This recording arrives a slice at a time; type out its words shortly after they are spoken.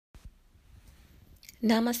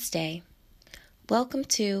Namaste. Welcome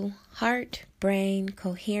to Heart Brain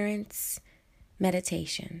Coherence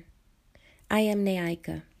Meditation. I am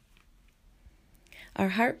Naika. Our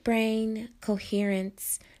Heart Brain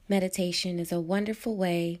Coherence Meditation is a wonderful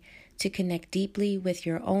way to connect deeply with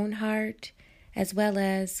your own heart as well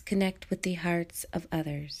as connect with the hearts of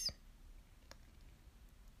others.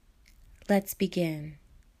 Let's begin.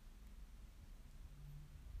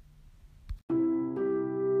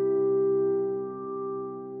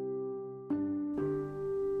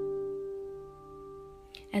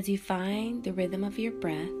 As you find the rhythm of your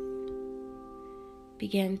breath,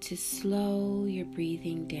 begin to slow your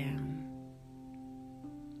breathing down.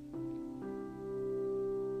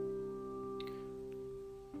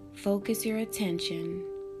 Focus your attention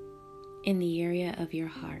in the area of your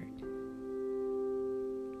heart.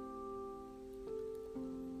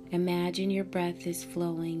 Imagine your breath is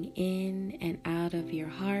flowing in and out of your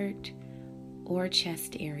heart or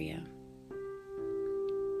chest area.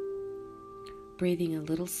 Breathing a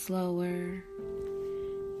little slower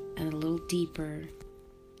and a little deeper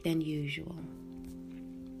than usual.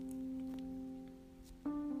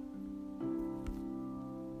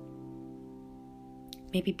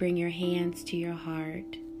 Maybe bring your hands to your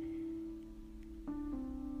heart.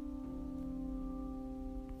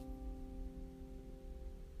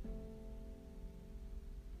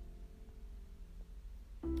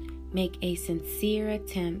 Make a sincere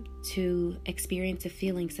attempt to experience a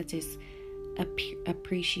feeling such as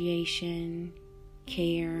appreciation,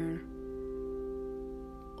 care,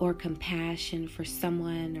 or compassion for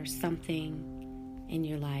someone or something in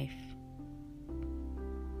your life.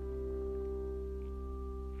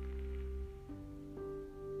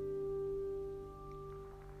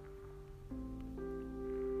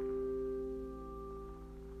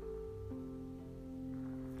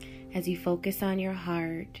 As you focus on your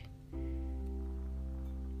heart,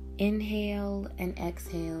 inhale and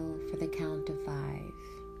exhale for the count of 5.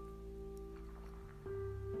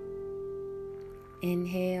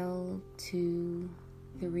 Inhale, 2,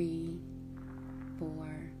 3,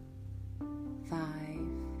 4, 5.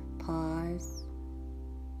 Pause.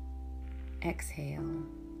 Exhale,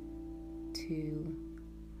 2,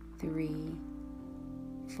 3,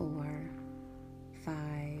 4,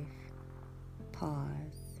 5.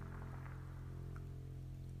 Pause.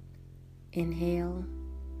 Inhale,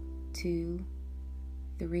 2,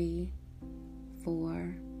 3,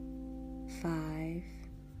 4, 5.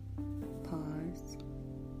 Pause.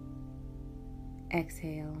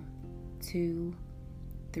 Exhale, 2,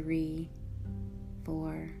 3,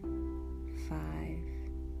 4, 5.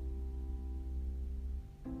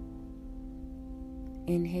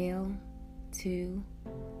 Inhale, 2,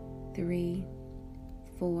 3,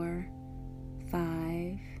 4,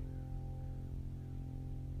 5.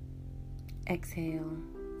 Exhale,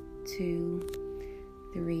 2,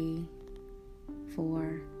 3,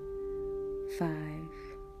 4, 5.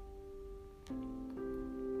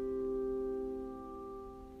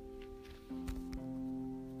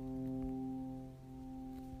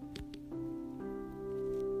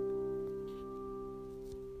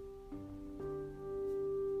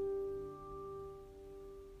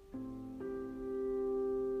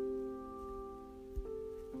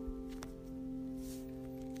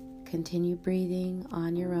 Continue breathing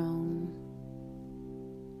on your own.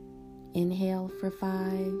 Inhale for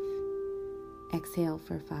 5, exhale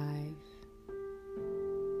for 5.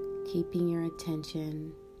 Keeping your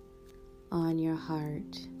attention on your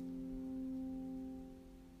heart.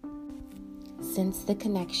 Sense the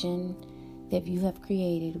connection that you have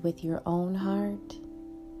created with your own heart,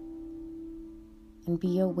 and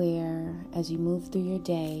be aware as you move through your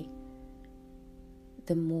day,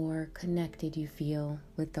 the more connected you feel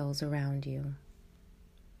with those around you.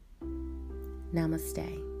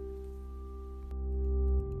 Namaste.